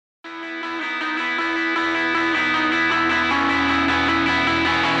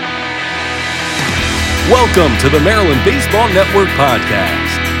Welcome to the Maryland Baseball Network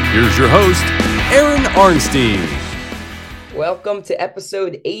Podcast. Here's your host, Aaron Arnstein. Welcome to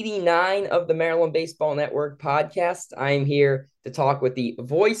episode 89 of the Maryland Baseball Network Podcast. I am here to talk with the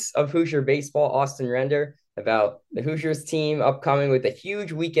voice of Hoosier baseball, Austin Render, about the Hoosiers team upcoming with a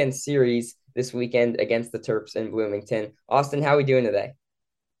huge weekend series this weekend against the Terps in Bloomington. Austin, how are we doing today?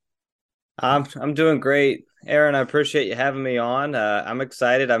 I'm doing great, Aaron. I appreciate you having me on. I'm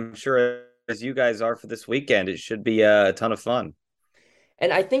excited. I'm sure as you guys are for this weekend. It should be a ton of fun.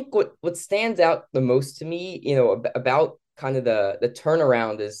 And I think what stands out the most to me, about kind of the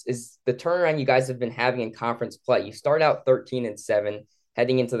turnaround is the turnaround you guys have been having in conference play. You start out 13-7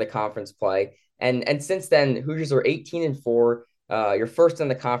 heading into the conference play. And since then, Hoosiers are 18-4. You're first in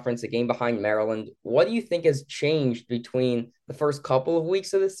the conference, a game behind Maryland. What do you think has changed between the first couple of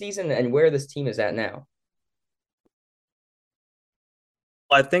weeks of the season and where this team is at now?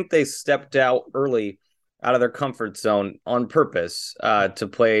 I think they stepped out early out of their comfort zone on purpose to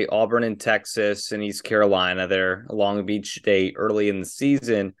play Auburn in Texas and East Carolina there, Long Beach State early in the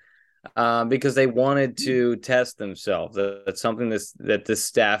season because they wanted to test themselves. That's something that this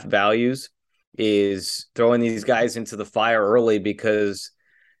staff values, is throwing these guys into the fire early because,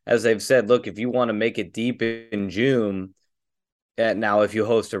 as they've said, look, if you want to make it deep in June, now if you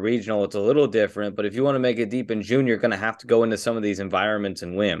host a regional, it's a little different, but if you want to make it deep in June, you're going to have to go into some of these environments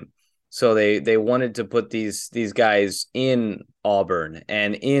and win. So they wanted to put these guys in Auburn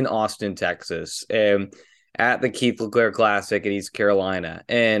and in Austin, Texas, and at the Keith LeClaire Classic at East Carolina,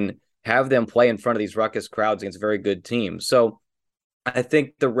 and have them play in front of these ruckus crowds against very good teams. So I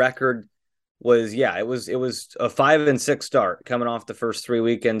think the record was, it was a 5-6 start coming off the first 3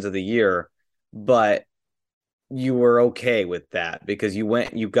 weekends of the year, but you were okay with that because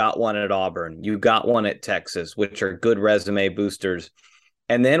you got one at Auburn, you got one at Texas, which are good resume boosters.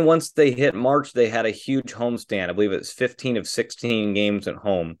 And then once they hit March, they had a huge homestand. I believe it's 15 of 16 games at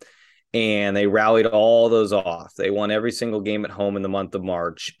home, and they rallied all those off. They won every single game at home in the month of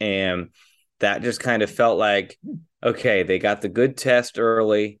March, and that just kind of felt like, okay, they got the good test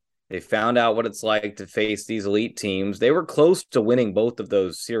early. They found out what it's like to face these elite teams. They were close to winning both of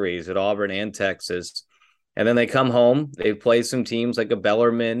those series at Auburn and Texas. And then they come home, they play some teams like a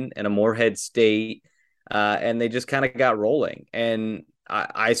Bellarmine and a Morehead State, and they just kind of got rolling. And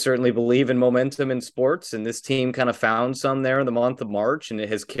I certainly believe in momentum in sports, and this team kind of found some there in the month of March, and it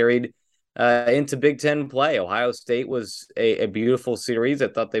has carried into Big Ten play. Ohio State was a beautiful series. I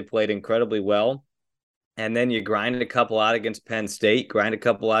thought they played incredibly well. And then you grind a couple out against Penn State, grind a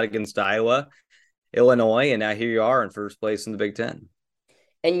couple out against Iowa, Illinois, and now here you are in first place in the Big Ten.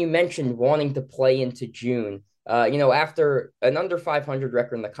 And you mentioned wanting to play into June. After an under 500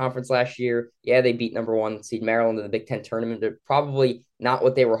 record in the conference last year, they beat number 1 seed Maryland in the Big Ten tournament. They're probably not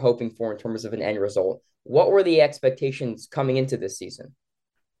what they were hoping for in terms of an end result. What were the expectations coming into this season?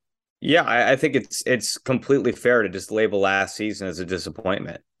 Yeah, I think it's completely fair to just label last season as a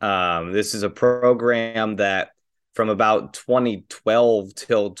disappointment. This is a program that from about 2012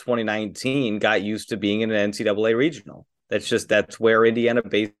 till 2019 got used to being in an NCAA regional. That's where Indiana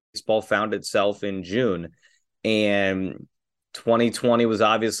baseball found itself in June. And 2020 was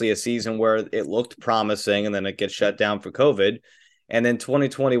obviously a season where it looked promising, and then it gets shut down for COVID. And then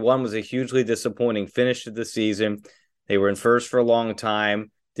 2021 was a hugely disappointing finish to the season. They were in first for a long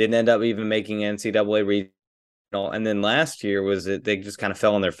time, didn't end up even making NCAA regional. And then last year they just kind of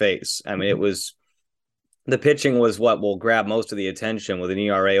fell on their face. I mean, the pitching was what will grab most of the attention with an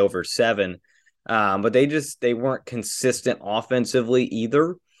ERA over 7. But they weren't consistent offensively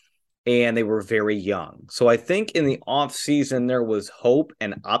either, and they were very young. So I think in the offseason there was hope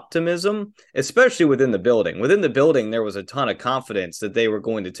and optimism, especially within the building. Within the building, there was a ton of confidence that they were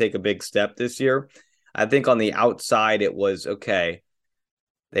going to take a big step this year. I think on the outside it was, okay,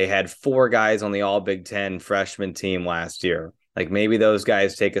 they had 4 guys on the All Big Ten freshman team last year. Like maybe those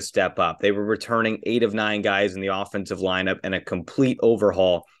guys take a step up. They were returning 8 of 9 guys in the offensive lineup and a complete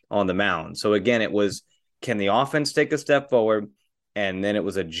overhaul on the mound. So again, it was, can the offense take a step forward? And then it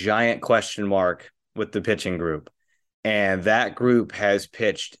was a giant question mark with the pitching group. And that group has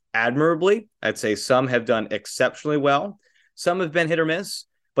pitched admirably. I'd say some have done exceptionally well. Some have been hit or miss,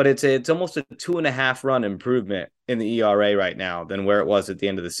 but it's almost a 2.5 run improvement in the ERA right now than where it was at the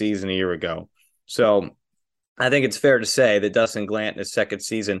end of the season a year ago. So I think it's fair to say that Dustin Glant in his second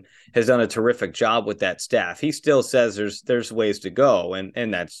season has done a terrific job with that staff. He still says there's ways to go,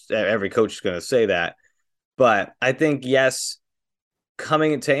 and that's every coach is going to say that. But I think, yes,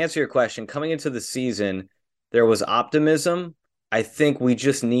 to answer your question, coming into the season, there was optimism. I think we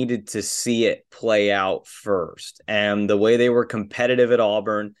just needed to see it play out first. And the way they were competitive at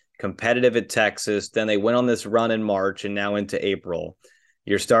Auburn, competitive at Texas. Then they went on this run in March and now into April.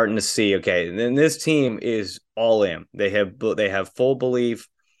 You're starting to see, okay, then this team is all in. They have full belief.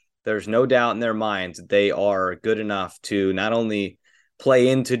 There's no doubt in their minds that they are good enough to not only play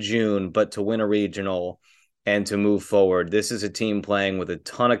into June, but to win a regional and to move forward. This is a team playing with a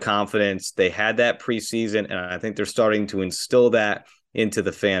ton of confidence. They had that preseason, and I think they're starting to instill that into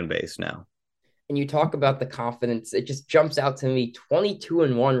the fan base now. And you talk about the confidence, it just jumps out to me.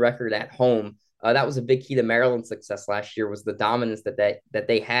 22-1 record at home. That was a big key to Maryland's success last year, was the dominance that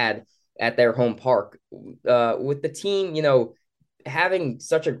they had at their home park. With the team, having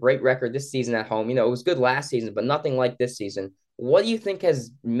such a great record this season at home, it was good last season, but nothing like this season. What do you think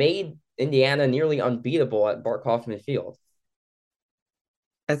has made Indiana nearly unbeatable at Bart Kaufman Field?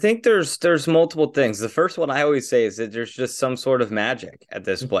 I think there's multiple things. The first one I always say is that there's just some sort of magic at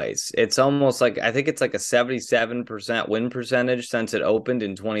this place. It's almost like, I think it's like a 77% win percentage since it opened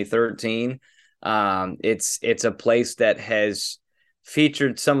in 2013. It's a place that has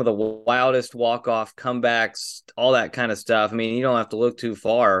featured some of the wildest walk-off comebacks, all that kind of stuff. I mean, you don't have to look too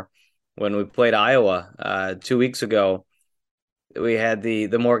far. When we played Iowa 2 weeks ago, we had the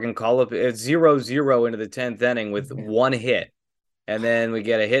Morgan call-up. It's 0-0 into the 10th inning with one hit. And then we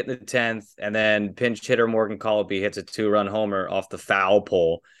get a hit in the 10th, and then pinch hitter Morgan Colby hits a 2-run homer off the foul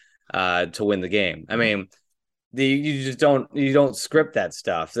pole to win the game. I mean, you don't script that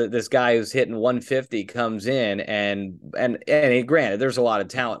stuff. This guy who's hitting 150 comes in and granted, there's a lot of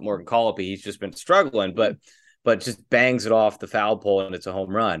talent. Morgan Colby, he's just been struggling, but just bangs it off the foul pole and it's a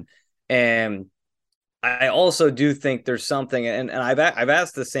home run. And I also do think there's something, and I've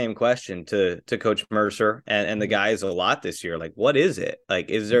asked the same question to Coach Mercer and the guys a lot this year. Like, what is it?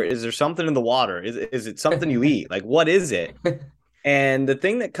 Like, is there something in the water? Is it something you eat? Like, what is it? And the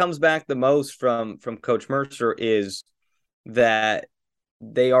thing that comes back the most from Coach Mercer is that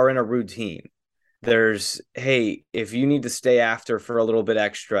they are in a routine. There's, hey, if you need to stay after for a little bit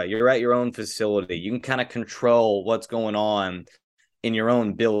extra, you're at your own facility. You can kind of control what's going on in your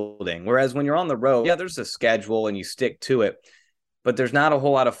own building. Whereas when you're on the road, yeah, there's a schedule and you stick to it, but there's not a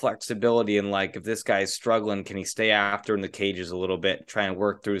whole lot of flexibility in, like, if this guy's struggling, can he stay after in the cages a little bit, try and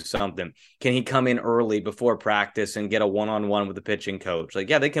work through something? Can he come in early before practice and get a one-on-one with the pitching coach?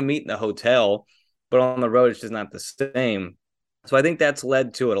 Like, yeah, they can meet in the hotel, but on the road, it's just not the same. So I think that's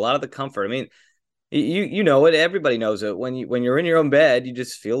led to it. A lot of the comfort. I mean, you know it. Everybody knows it. When you're in your own bed, you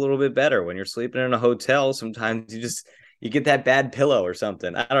just feel a little bit better. When you're sleeping in a hotel, sometimes you get that bad pillow or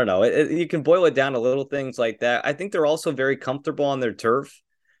something. I don't know. You can boil it down to little things like that. I think they're also very comfortable on their turf.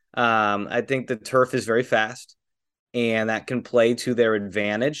 I think the turf is very fast, and that can play to their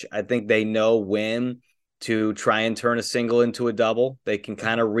advantage. I think they know when to try and turn a single into a double. They can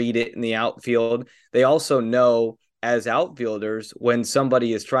kind of read it in the outfield. They also know, as outfielders, when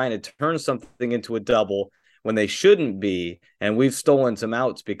somebody is trying to turn something into a double when they shouldn't be, and we've stolen some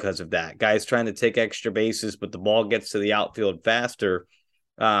outs because of that. Guys trying to take extra bases, but the ball gets to the outfield faster.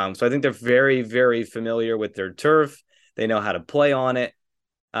 So I think they're very, very familiar with their turf. They know how to play on it.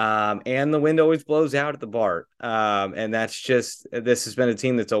 And the wind always blows out at the Bart. And this has been a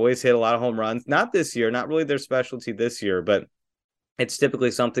team that's always hit a lot of home runs. Not this year, not really their specialty this year, but it's typically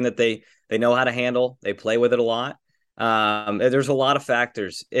something that they know how to handle. They play with it a lot. There's a lot of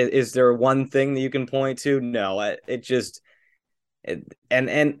factors. Is there one thing that you can point to? No,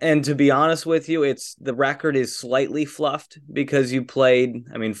 and to be honest with you, the record is slightly fluffed because you played,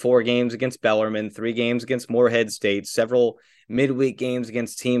 4 games against Bellarmine, 3 games against Morehead State, several midweek games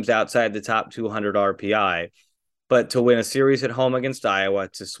against teams outside the top 200 RPI. But to win a series at home against Iowa,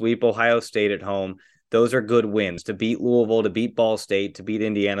 to sweep Ohio State at home, those are good wins. To beat Louisville, to beat Ball State, to beat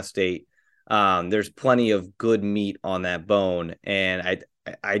Indiana State. There's plenty of good meat on that bone, and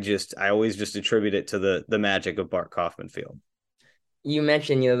I always just attribute it to the magic of Bart Kaufman Field. You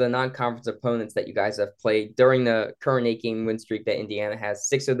mentioned, the non-conference opponents that you guys have played during the current 8-game win streak that Indiana has.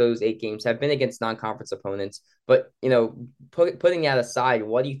 6 of those 8 games have been against non-conference opponents. But, putting that aside,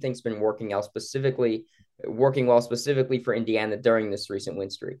 what do you think's been working well specifically for Indiana during this recent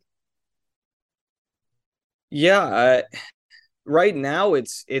win streak? Yeah, right now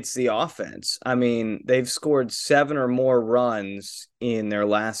it's the offense. They've scored 7 or more runs in their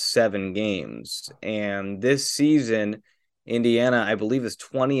last 7 games. And this season, Indiana, I believe, is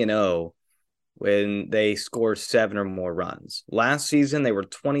 20-0 when they score 7 or more runs. Last season, they were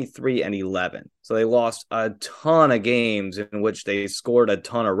 23-11. So they lost a ton of games in which they scored a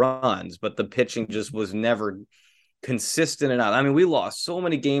ton of runs, but the pitching just was never consistent enough. We lost so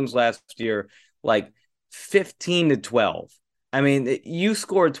many games last year, like 15-12. You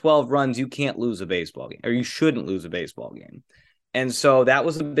scored 12 runs, you can't lose a baseball game, or you shouldn't lose a baseball game. And so that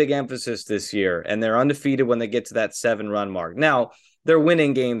was a big emphasis this year. And they're undefeated when they get to that 7-run mark. Now, they're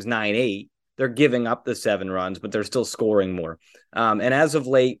winning games 9-8. They're giving up the 7 runs, but they're still scoring more. And as of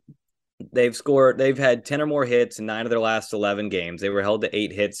late, they've had 10 or more hits in 9 of their last 11 games. They were held to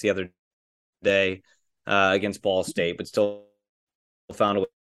 8 hits the other day against Ball State, but still found a way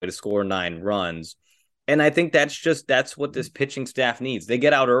to score 9 runs. And I think that's what this pitching staff needs. They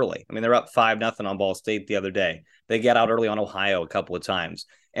get out early. I mean, they're up 5-0 on Ball State the other day. They get out early on Ohio a couple of times.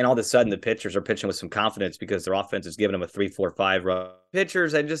 And all of a sudden, the pitchers are pitching with some confidence because their offense is giving them a 3-4-5 run.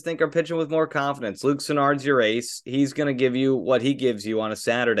 Pitchers, I just think, are pitching with more confidence. Luke Sennard's your ace. He's going to give you what he gives you on a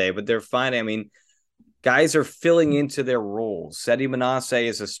Saturday, but they're fine. I mean, guys are filling into their roles. Seti Manasseh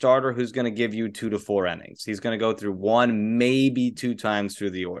is a starter who's going to give you 2 to 4 innings. He's going to go through 1, maybe 2 times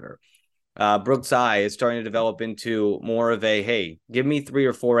through the order. Brooks I is starting to develop into more of a, hey, give me 3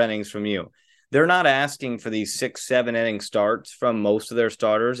 or 4 innings from you. They're not asking for these 6-7 inning starts from most of their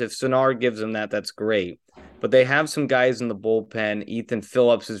starters. If Sennard gives them that, that's great. But they have some guys in the bullpen. Ethan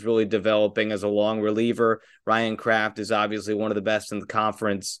Phillips is really developing as a long reliever. Ryan Kraft is obviously one of the best in the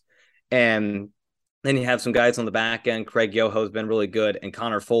conference. And then you have some guys on the back end. Craig Yoho has been really good. And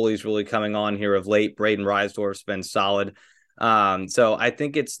Connor Foley's really coming on here of late. Braden Reisdorf's been solid. So I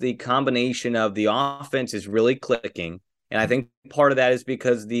think it's the combination of the offense is really clicking. And I think part of that is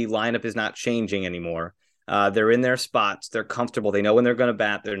because the lineup is not changing anymore. They're in their spots. They're comfortable. They know when they're going to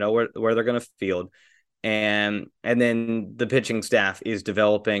bat. They know where they're going to field. And then the pitching staff is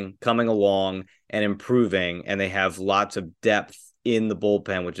developing, coming along, and improving. And they have lots of depth in the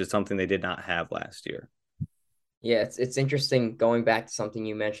bullpen, which is something they did not have last year. Yeah, it's interesting going back to something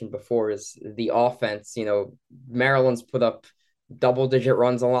you mentioned before is the offense. You know, Maryland's put up double-digit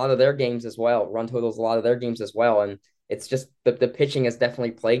runs a lot of their games as well, run totals a lot of their games as well. And it's just the pitching has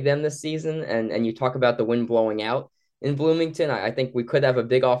definitely plagued them this season. And you talk about the wind blowing out in Bloomington. I think we could have a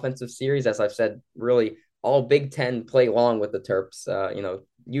big offensive series. As I've said, really all Big Ten play long with the Terps.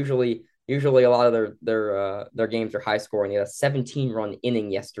 Usually a lot of their games are high scoring. They had a 17-run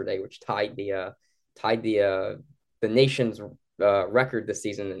inning yesterday, which tied the nation's record this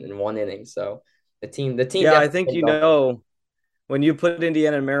season in 1 inning. So the team. Yeah, I think when you put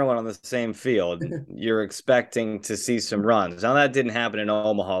Indiana and Maryland on the same field, you're expecting to see some runs. Now, that didn't happen in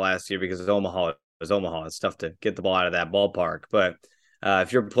Omaha last year because Omaha is Omaha. It's tough to get the ball out of that ballpark. But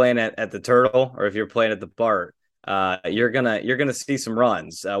if you're playing at the Turtle or if you're playing at the Bart, you're gonna see some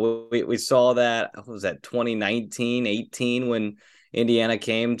runs. We saw that. What was that, 2019-18 when Indiana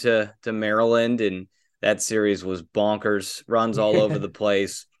came to Maryland, and that series was bonkers. Runs all over the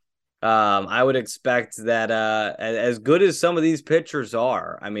place. I would expect that as good as some of these pitchers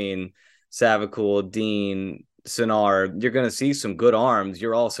are, I mean, Savakul, Dean, Sennard, you're going to see some good arms.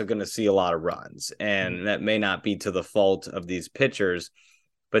 You're also going to see a lot of runs, and that may not be to the fault of these pitchers.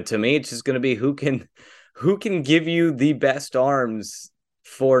 But to me, it's just going to be who can give you the best arms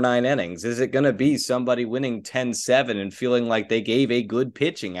for 9 innings. Is it going to be somebody winning 10-7 and feeling like they gave a good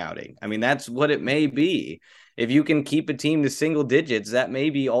pitching outing? I mean, that's what it may be. If you can keep a team to single digits, that may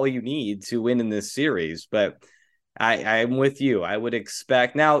be all you need to win in this series. But I'm with you. I would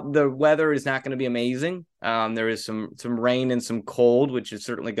expect now the weather is not going to be amazing. There is some rain and some cold, which is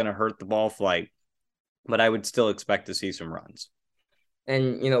certainly going to hurt the ball flight. But I would still expect to see some runs.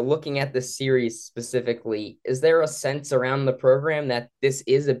 And, looking at this series specifically, is there a sense around the program that this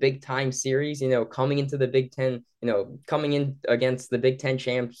is a big time series, coming into the Big Ten, coming in against the Big Ten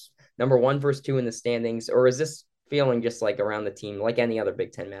champs, number 1 versus 2 in the standings? Or is this feeling just like around the team, like any other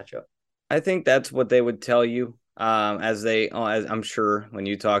Big Ten matchup? I think that's what they would tell you, as I'm sure when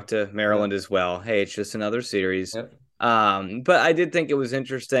you talk to Maryland as well. Hey, it's just another series. Yep. But I did think it was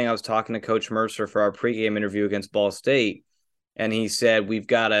interesting. I was talking to Coach Mercer for our pregame interview against Ball State, and he said we've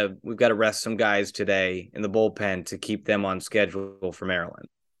got to rest some guys today in the bullpen to keep them on schedule for Maryland.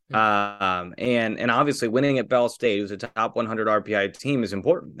 And obviously winning at Ball State, who's a top 100 RPI team, is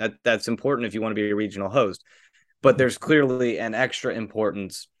important. That's important if you want to be a regional host. But there's clearly an extra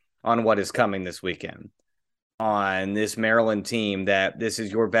importance on what is coming this weekend on this Maryland team, that this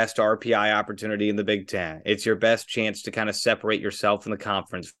is your best RPI opportunity in the Big Ten. It's your best chance to kind of separate yourself in the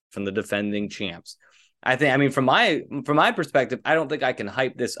conference from the defending champs. From my perspective, I don't think I can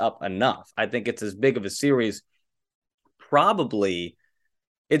hype this up enough. I think it's as big of a series. It's probably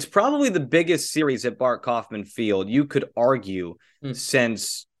the biggest series at Bart Kaufman Field, you could argue,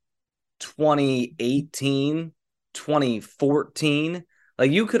 since 2018, 2014.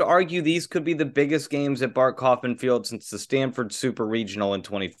 Like, you could argue these could be the biggest games at Bart Kaufman Field since the Stanford Super Regional in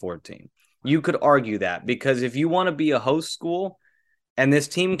 2014. You could argue that, because if you want to be a host school, and this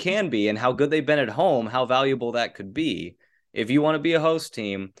team can be, and how good they've been at home, how valuable that could be, if you want to be a host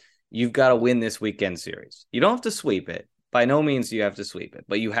team, you've got to win this weekend series. You don't have to sweep it. By no means do you have to sweep it,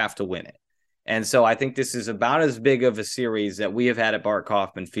 but you have to win it. And so I think this is about as big of a series that we have had at Bart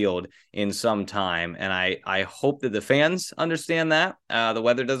Kaufman Field in some time. And I hope that the fans understand that. The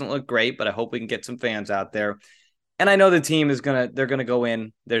weather doesn't look great, but I hope we can get some fans out there. And I know the team is they're going to go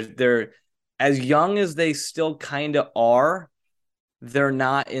in. They're as young as they still kind of are. They're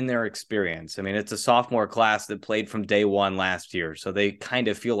not in their experience. I mean, it's a sophomore class that played from day one last year. So they kind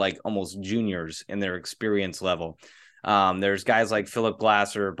of feel like almost juniors in their experience level. There's guys like Philip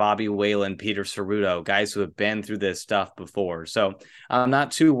Glasser, Bobby Whalen, Peter Cerruto, guys who have been through this stuff before. So I'm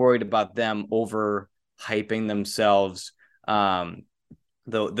not too worried about them overhyping themselves.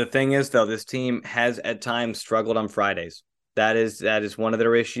 The thing is, though, this team has at times struggled on Fridays. That is one of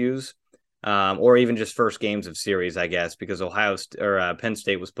their issues, or even just first games of series, I guess, because Penn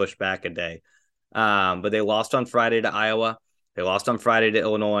State was pushed back a day. But they lost on Friday to Iowa. They lost on Friday to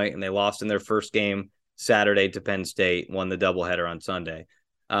Illinois, and they lost in their first game Saturday to Penn State, won the doubleheader on Sunday.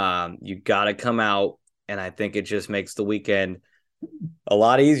 You got to come out, and I think it just makes the weekend a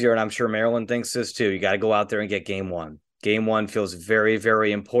lot easier, and I'm sure Maryland thinks this too. You got to go out there and get game one. Game one feels very,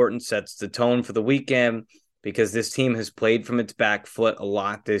 very important, sets the tone for the weekend, because this team has played from its back foot a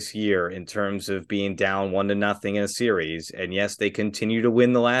lot this year in terms of being down 1-0 in a series. And yes, they continue to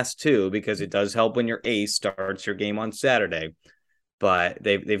win the last two because it does help when your ace starts your game on Saturday. But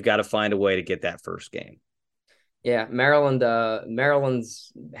they've got to find a way to get that first game. Yeah,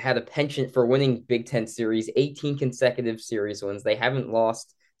 Maryland's had a penchant for winning Big Ten series, 18 consecutive series wins. They haven't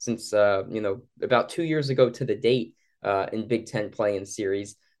lost since about 2 years ago to the date in Big Ten play in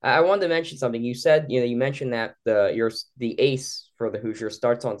series. I wanted to mention something. You said, you mentioned that the ace for the Hoosiers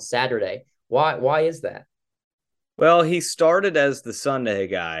starts on Saturday. Why is that? Well, he started as the Sunday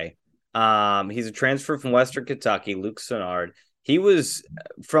guy. He's a transfer from Western Kentucky, Luke Sennard. He was,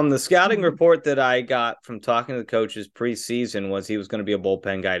 from the scouting report that I got from talking to the coaches preseason, was he was going to be a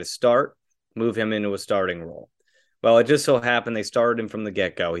bullpen guy to start, move him into a starting role. Well, it just so happened they started him from the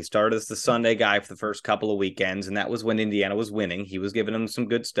get-go. He started as the Sunday guy for the first couple of weekends, and that was when Indiana was winning. He was giving them some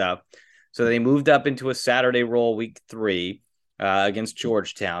good stuff. So they moved up into a Saturday role week 3 against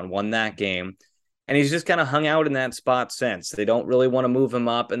Georgetown, won that game. And he's just kind of hung out in that spot since. They don't really want to move him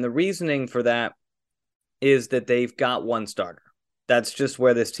up. And the reasoning for that is that they've got one starter. That's just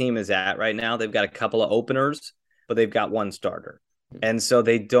where this team is at right now. They've got a couple of openers, but they've got one starter. And so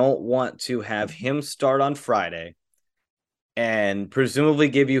they don't want to have him start on Friday and presumably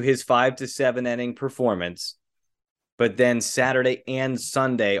give you his 5 to 7 inning performance. But then Saturday and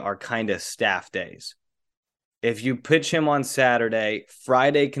Sunday are kind of staff days. If you pitch him on Saturday,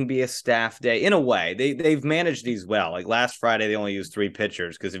 Friday can be a staff day in a way. They've managed these well. Like last Friday, they only used 3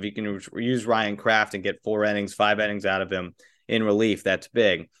 pitchers because if you can use Ryan Kraft and get 4 innings, 5 innings out of him in relief, that's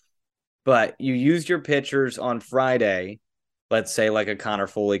big. But you use your pitchers on Friday. Let's say like a Connor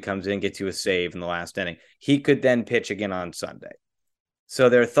Foley comes in, gets you a save in the last inning. He could then pitch again on Sunday. So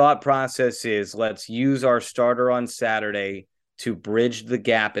their thought process is, let's use our starter on Saturday to bridge the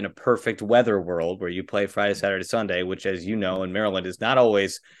gap in a perfect weather world where you play Friday, Saturday, Sunday, which, as you know, in Maryland is not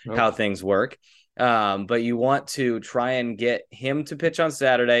always how things work. But you want to try and get him to pitch on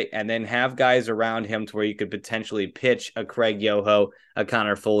Saturday and then have guys around him to where you could potentially pitch a Craig Yoho, a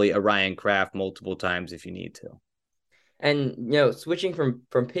Connor Foley, a Ryan Kraft multiple times if you need to. And, switching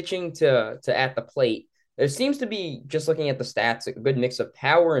from pitching to at the plate, there seems to be, just looking at the stats, a good mix of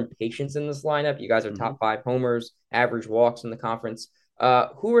power and patience in this lineup. You guys are top 5 homers, average walks in the conference.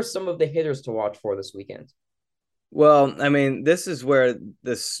 Who are some of the hitters to watch for this weekend? Well, I mean, this is where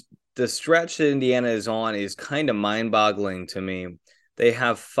the stretch that Indiana is on is kind of mind-boggling to me. They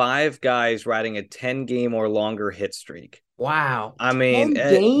have 5 guys riding a 10-game or longer hit streak. Wow. I mean,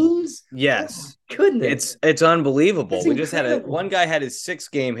 10 games? Yes. Oh, goodness. It's unbelievable. That's we just incredible. had one guy had his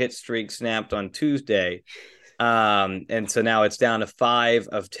 6-game hit streak snapped on Tuesday. And so now it's down to 5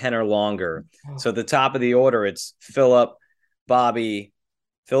 of 10 or longer. So at the top of the order, it's Philip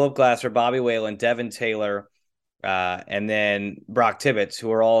Glasser, Bobby Whalen, Devin Taylor, and then Brock Tibbetts,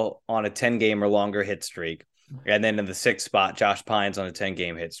 who are all on a 10-game or longer hit streak. And then in the 6th spot, Josh Pines on a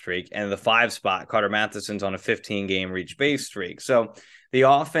 10-game hit streak. And in the 5 spot, Carter Matheson's on a 15-game reach base streak. So the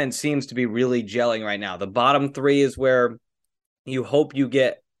offense seems to be really gelling right now. The bottom 3 is where you hope you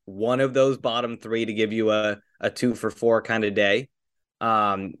get one of those bottom 3 to give you a 2-for-4 kind of day.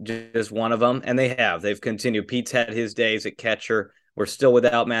 Just one of them. And they've continued. Pete's had his days at catcher. We're still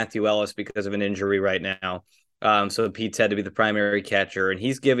without Matthew Ellis because of an injury right now. So Pete's had to be the primary catcher, and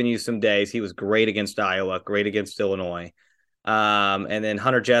he's given you some days. He was great against Iowa, great against Illinois. And then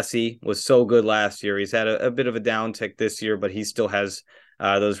Hunter Jesse was so good last year. He's had a bit of a downtick this year, but he still has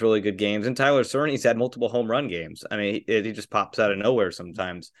those really good games. And Tyler Cerny's had multiple home run games. I mean, he just pops out of nowhere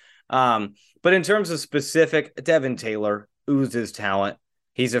sometimes. But in terms of specific, Devin Taylor oozes talent.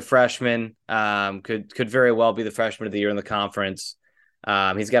 He's a freshman, could very well be the freshman of the year in the conference.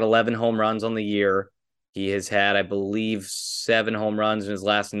 He's got 11 home runs on the year. He has had, I believe, 7 home runs in his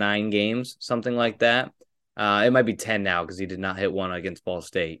last 9 games, something like that. It might be 10 now because he did not hit one against Ball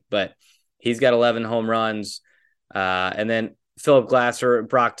State, but he's got 11 home runs. And then Philip Glasser,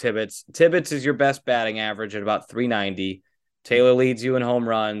 Brock Tibbetts. Tibbetts is your best batting average at about 390. Taylor leads you in home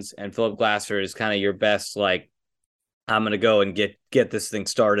runs, and Philip Glasser is kind of your best, like, I'm going to go and get this thing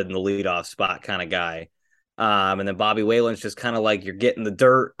started in the leadoff spot kind of guy. And then Bobby Whalen's just kind of like, you're getting the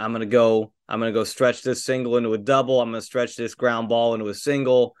dirt. I'm going to go stretch this single into a double. I'm going to stretch this ground ball into a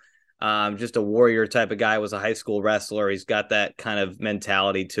single. Just a warrior type of guy, was a high school wrestler. He's got that kind of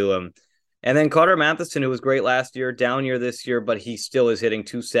mentality to him. And then Carter Matheson, who was great last year, down year this year, but he still is hitting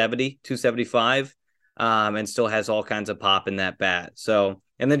 270, 275, and still has all kinds of pop in that bat. So,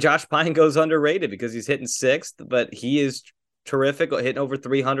 and then Josh Pine goes underrated because he's hitting 6th, but he is terrific, hitting over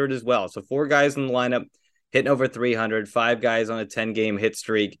 300 as well. So 4 guys in the lineup hitting over 300, 5 guys on a 10-game hit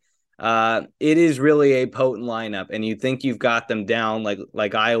streak. It is really a potent lineup, and you think you've got them down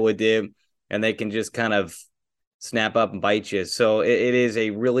like Iowa did, and they can just kind of snap up and bite you. So it is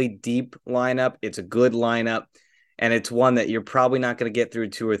a really deep lineup. It's a good lineup, and it's one that you're probably not going to get through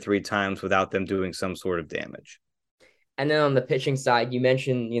 2 or 3 times without them doing some sort of damage. And then on the pitching side, you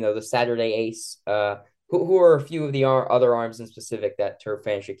mentioned, the Saturday ace. Who are a few of the other arms in specific that Terp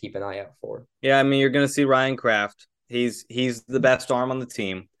fans should keep an eye out for? Yeah, I mean, you're going to see Ryan Kraft. He's the best arm on the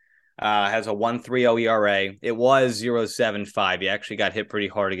team. Has a 1.30 ERA. It was 0.75. He actually got hit pretty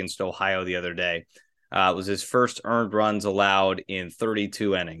hard against Ohio the other day. It was his first earned runs allowed in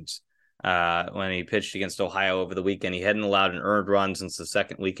 32 innings. When he pitched against Ohio over the weekend, he hadn't allowed an earned run since the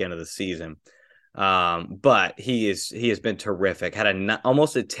second weekend of the season. But he has been terrific. Had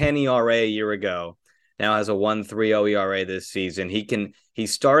almost a 10 ERA a year ago. Now has a 1.30 ERA this season. He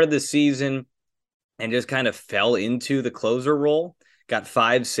started the season and just kind of fell into the closer role. Got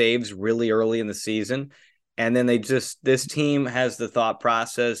 5 saves really early in the season. And then this team has the thought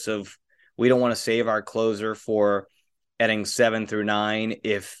process of, we don't want to save our closer for innings 7 through 9.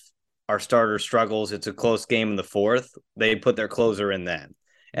 If our starter struggles, it's a close game in the 4th, they put their closer in then.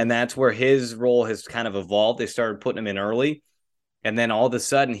 And that's where his role has kind of evolved. They started putting him in early. And then all of a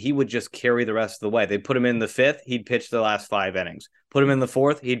sudden, he would just carry the rest of the way. They put him in the 5th, he'd pitch the last 5 innings. Put him in the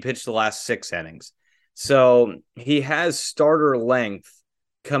 4th, he'd pitch the last 6 innings. So he has starter length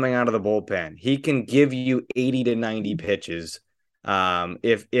coming out of the bullpen. He can give you 80 to 90 pitches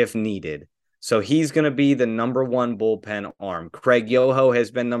if needed. So he's going to be the number 1 bullpen arm. Craig Yoho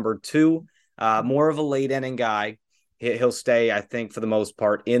has been number 2, more of a late inning guy. He'll stay, I think, for the most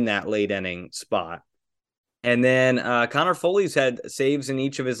part, in that late inning spot. And then Connor Foley's had saves in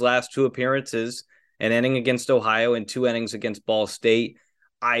each of his last 2 appearances, an inning against Ohio and 2 innings against Ball State.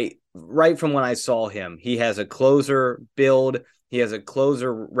 Right from when I saw him, he has a closer build. He has a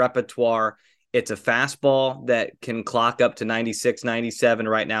closer repertoire. It's a fastball that can clock up to 96, 97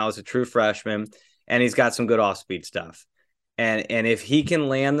 right now as a true freshman. And he's got some good off-speed stuff. And if he can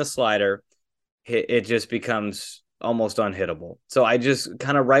land the slider, it just becomes almost unhittable. So I just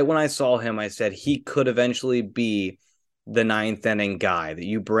kind of, right when I saw him, I said he could eventually be the 9th inning guy that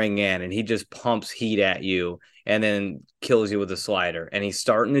you bring in, and he just pumps heat at you and then kills you with a slider. And he's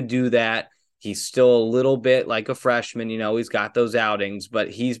starting to do that. He's still a little bit like a freshman, he's got those outings, but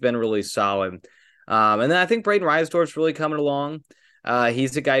he's been really solid. And then I think Braden Reisdorf's really coming along.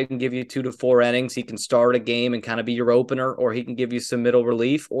 He's the guy who can give you 2 to 4 innings. He can start a game and kind of be your opener, or he can give you some middle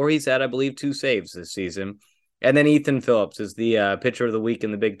relief, or he's had, I believe, 2 saves this season. And then Ethan Phillips is the pitcher of the week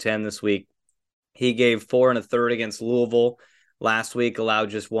in the Big Ten this week. He gave 4 1/3 against Louisville last week, allowed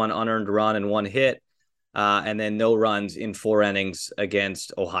just 1 unearned run and 1 hit, and then no runs in 4 innings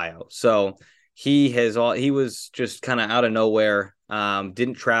against Ohio. So he was just kind of out of nowhere.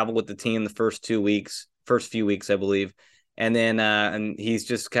 Didn't travel with the team the first few weeks, I believe. And then and he's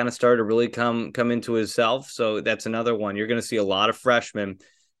just kind of started to really come into himself. So that's another one. You're going to see a lot of freshmen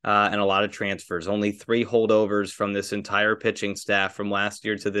and a lot of transfers. Only 3 holdovers from this entire pitching staff from last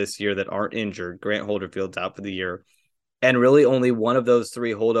year to this year that aren't injured. Grant Holderfield's out for the year. And really only one of those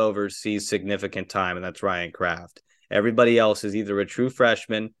 3 holdovers sees significant time, and that's Ryan Kraft. Everybody else is either a true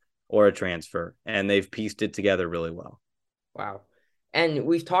freshman or a transfer, and they've pieced it together really well. Wow. And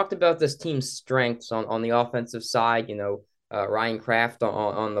we've talked about this team's strengths on the offensive side, Ryan Kraft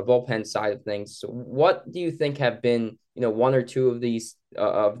on the bullpen side of things. So what do you think have been one or two of these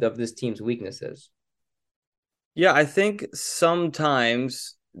of this team's weaknesses? Yeah, I think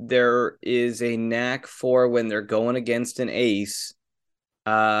sometimes there is a knack for when they're going against an ace,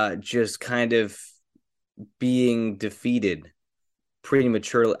 just kind of being defeated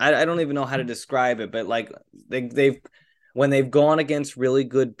prematurely. I don't even know how to describe it, but like they've when they've gone against really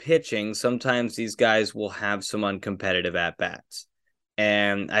good pitching, sometimes these guys will have some uncompetitive at bats.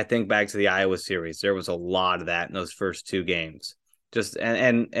 And I think back to the Iowa series, there was a lot of that in those first two games. Just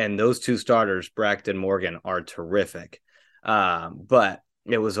and those two starters, Brecht and Morgan, are terrific. But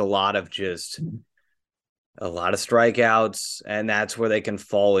it was a lot of strikeouts, and that's where they can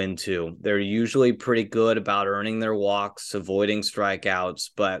fall into. They're usually pretty good about earning their walks, avoiding strikeouts,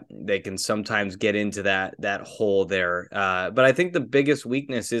 but they can sometimes get into that hole there. But I think the biggest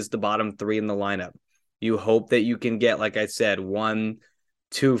weakness is the bottom three in the lineup. You hope that you can get, like I said,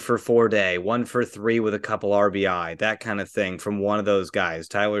 1-2 for 4 day, 1 for 3 with a couple RBI, that kind of thing from one of those guys,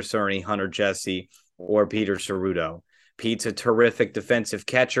 Tyler Cerny, Hunter Jesse, or Peter Ceruto. Pete's a terrific defensive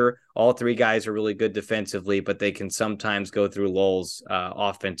catcher. All three guys are really good defensively, but they can sometimes go through lulls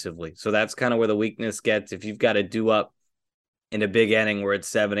offensively. So that's kind of where the weakness gets. If you've got to do up in a big inning where it's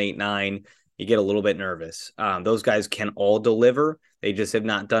 7, 8, 9, you get a little bit nervous. Those guys can all deliver. They just have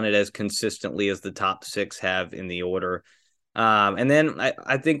not done it as consistently as the top 6 have in the order. And then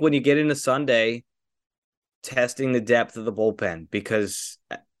I think when you get into Sunday, testing the depth of the bullpen, because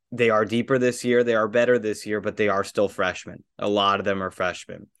they are deeper this year. They are better this year, but they are still freshmen. A lot of them are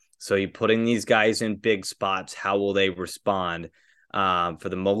freshmen. So you putting these guys in big spots, how will they respond? For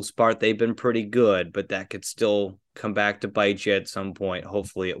the most part, they've been pretty good, but that could still come back to bite you at some point.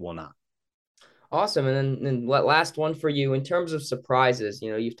 Hopefully it will not. Awesome. And then last one for you in terms of surprises.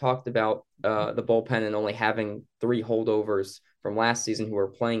 You've talked about the bullpen and only having 3 holdovers from last season who are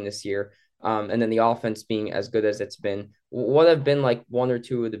playing this year. And then the offense being as good as it's been. What have been like 1 or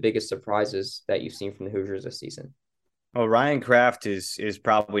 2 of the biggest surprises that you've seen from the Hoosiers this season? Well, Ryan Kraft is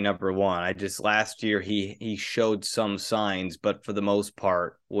probably number one. Last year he showed some signs, but for the most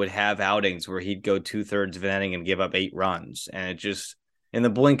part would have outings where he'd go 2/3 of an inning and give up 8 runs. And it just, in the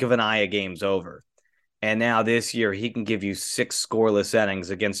blink of an eye, a game's over. And now this year he can give you 6 scoreless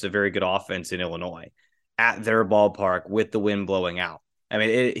innings against a very good offense in Illinois at their ballpark with the wind blowing out. I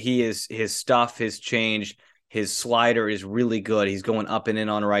mean, his stuff has changed. His slider is really good. He's going up and in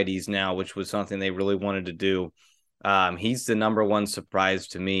on righties now, which was something they really wanted to do. He's the number one surprise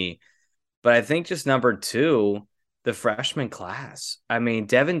to me. But I think just number 2, the freshman class. I mean,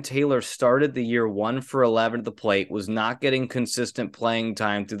 Devin Taylor started the year 1 for 11 at the plate, was not getting consistent playing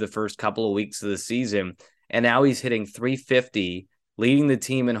time through the first couple of weeks of the season. And now he's hitting .350, leading the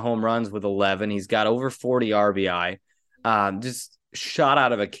team in home runs with 11. He's got over 40 RBI. Just shot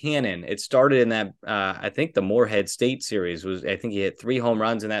out of a cannon. It started in that, I think the Morehead State series I think he hit 3 home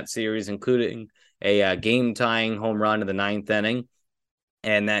runs in that series, including a game-tying home run in the 9th inning.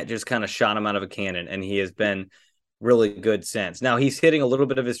 And that just kind of shot him out of a cannon. And he has been really good since. Now he's hitting a little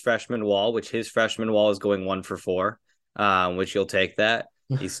bit of his freshman wall, which his freshman wall is going 1 for 4, which you'll take that.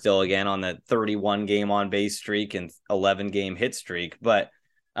 He's still, again, on that 31 game on base streak and 11 game hit streak, but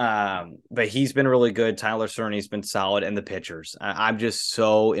he's been really good. Tyler Cerny's been solid, and the pitchers. I'm just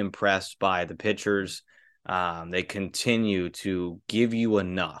so impressed by the pitchers. They continue to give you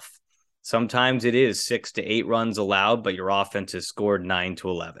enough. Sometimes it is 6 to 8 runs allowed, but your offense has scored 9 to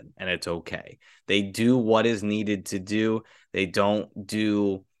 11, and it's okay. They do what is needed to do. They don't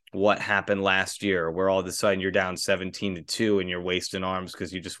do what happened last year, where all of a sudden you're down 17-2 and you're wasting arms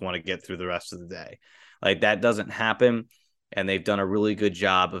because you just want to get through the rest of the day. Like, that doesn't happen, and they've done a really good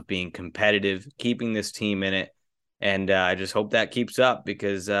job of being competitive, keeping this team in it, and I just hope that keeps up,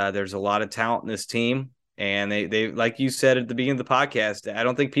 because there's a lot of talent in this team. And they, like you said at the beginning of the podcast, I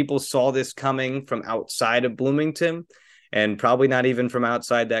don't think people saw this coming from outside of Bloomington, and probably not even from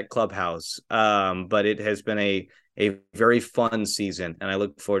outside that clubhouse. But it has been a very fun season, and I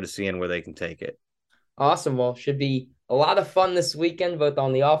look forward to seeing where they can take it. Awesome. Well, should be a lot of fun this weekend, both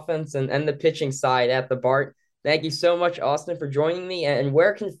on the offense and the pitching side at the BART. Thank you so much, Austin, for joining me. And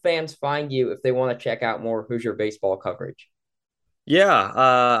where can fans find you if they want to check out more Hoosier baseball coverage? Yeah,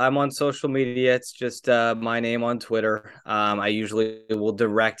 I'm on social media. It's just my name on Twitter. I usually will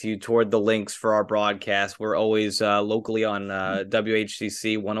direct you toward the links for our broadcast. We're always locally on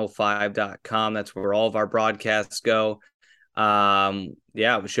WHCC105.com. That's where all of our broadcasts go.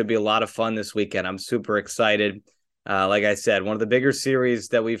 It should be a lot of fun this weekend. I'm super excited. Like I said, one of the bigger series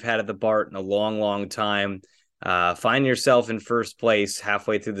that we've had at the BART in a long, long time. Find yourself in first place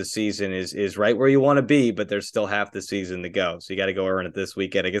halfway through the season is right where you want to be, but there's still half the season to go. So you got to go earn it this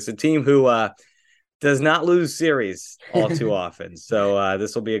weekend against a team who does not lose series all too often. So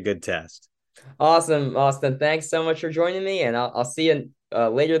this will be a good test. Awesome, Austin. Thanks so much for joining me, and I'll see you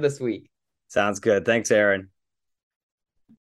later this week. Sounds good. Thanks, Aaron.